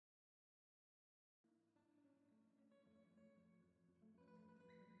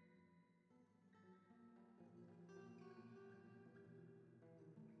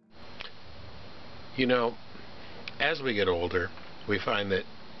You know, as we get older, we find that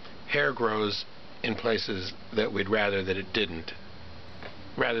hair grows in places that we'd rather that it didn't,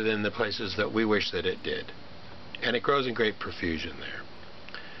 rather than the places that we wish that it did. And it grows in great profusion there.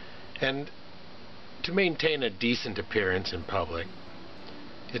 And to maintain a decent appearance in public,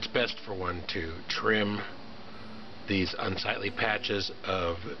 it's best for one to trim these unsightly patches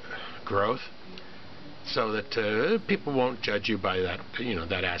of growth so that people won't judge you by that,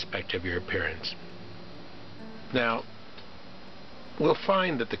 that aspect of your appearance. Now, we'll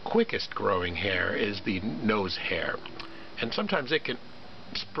find that the quickest growing hair is the nose hair, and sometimes it can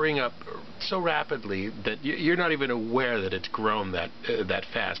spring up so rapidly that you're not even aware that it's grown that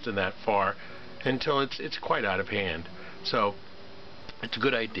fast and that far until it's quite out of hand. So it's a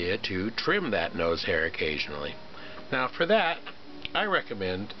good idea to trim that nose hair occasionally. Now, for that, I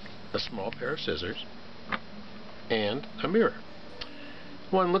recommend a small pair of scissors and a mirror.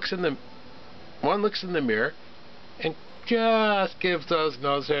 One looks in the mirror and just gives those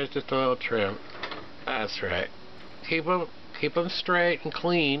nose hairs just a little trim. That's right. Keep them straight and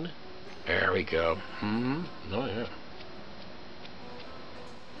clean. There we go. Oh yeah.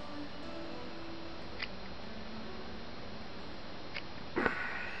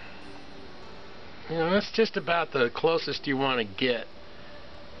 That's just about the closest you want to get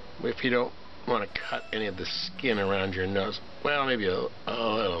if you don't want to cut any of the skin around your nose. Well, maybe a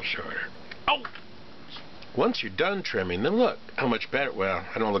little shorter. Oh! Once you're done trimming, then look how much better. Well,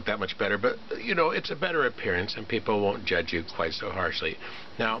 I don't look that much better, but it's a better appearance and people won't judge you quite so harshly.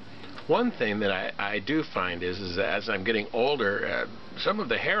 Now, one thing that I do find is that as I'm getting older, some of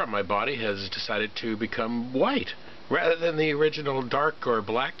the hair on my body has decided to become white rather than the original dark or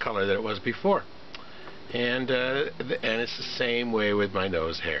black color that it was before. And it's the same way with my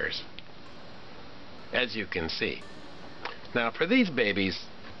nose hairs, as you can see. Now, for these babies,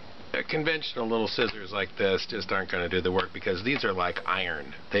 conventional little scissors like this just aren't going to do the work because these are like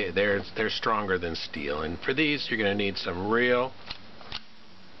iron. They're stronger than steel, and for these you're going to need some real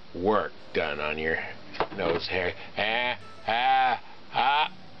work done on your nose hair.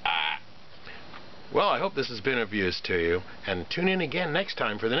 Well, I hope this has been of use to you, and tune in again next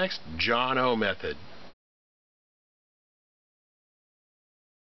time for the next Johno method.